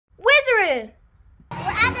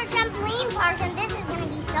another trampoline park, and this is gonna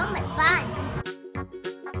be so much fun.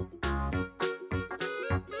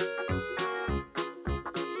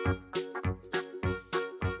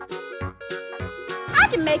 I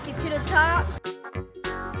can make it to the top.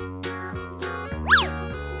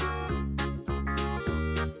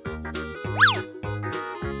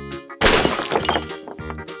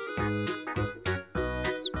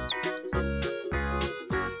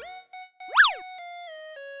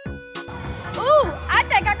 Ooh, I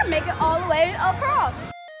think I can make it all the way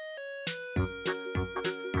across.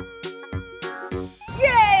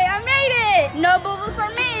 Yay, I made it! No boo-boo for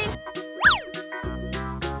me.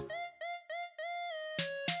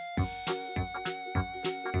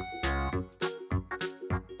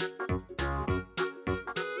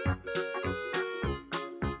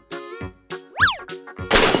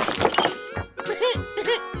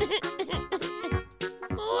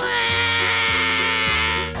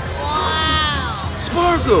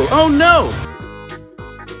 Sparkle! Oh no!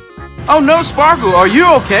 Oh no, Sparkle, are you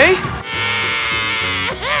okay?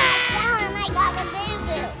 Dylan, I got a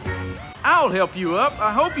boo-boo. I'll help you up.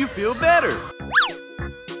 I hope you feel better.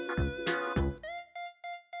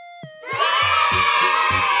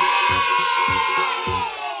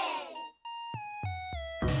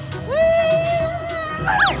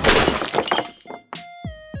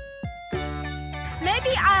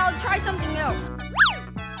 Maybe I'll try something else.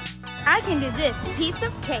 I can do this piece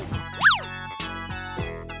of cake.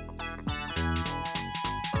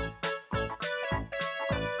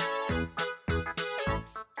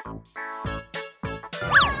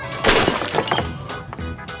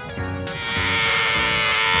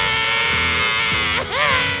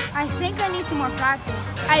 I think I need some more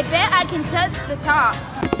practice. I bet I can touch the top.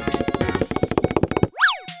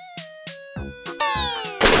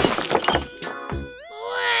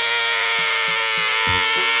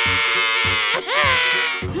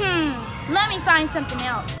 Let me find something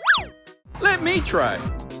else. Let me try.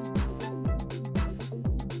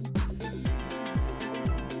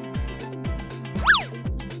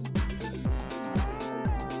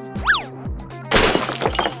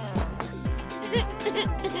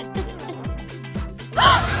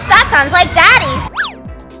 That sounds like Daddy.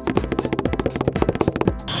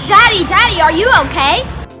 Daddy, are you okay?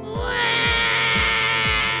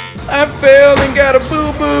 I fell and got a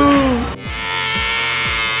boo-boo.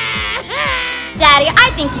 Daddy, I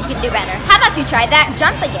think you can do better. How about you try that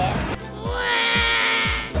jump again?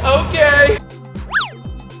 Okay.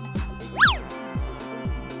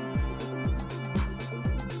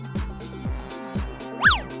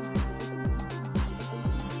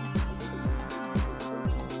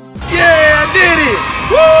 Yeah, I did it!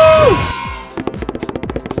 Woo!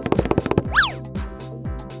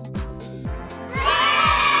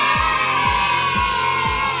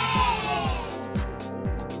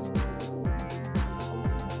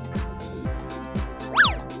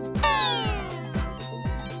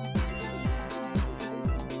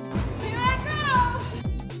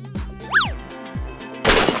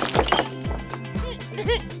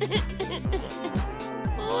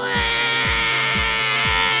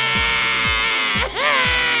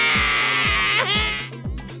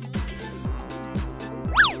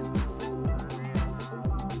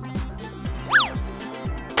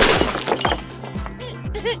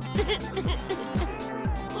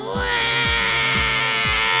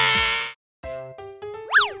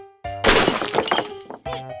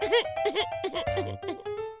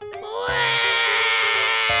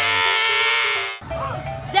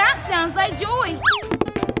 That sounds like Joy.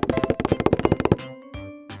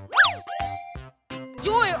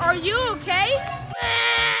 Joy, are you okay?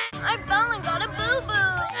 I fell and got a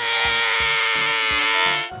boo-boo.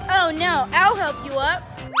 Oh no, I'll help you up.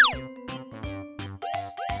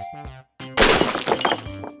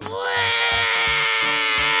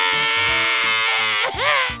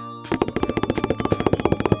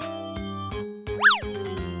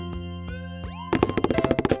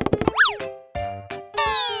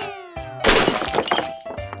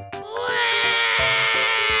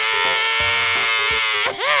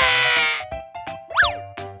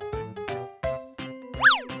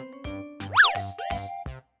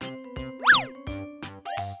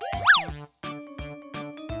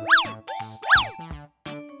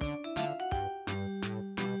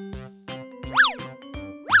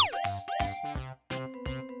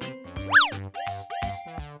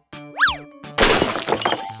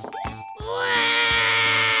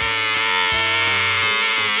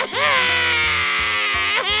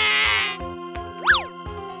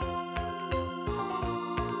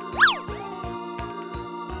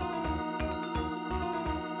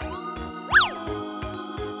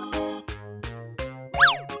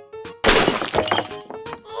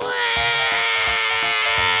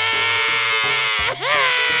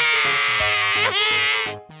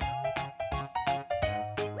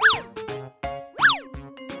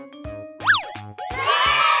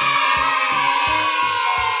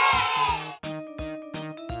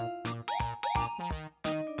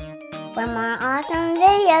 For more awesome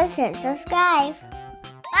videos, hit subscribe.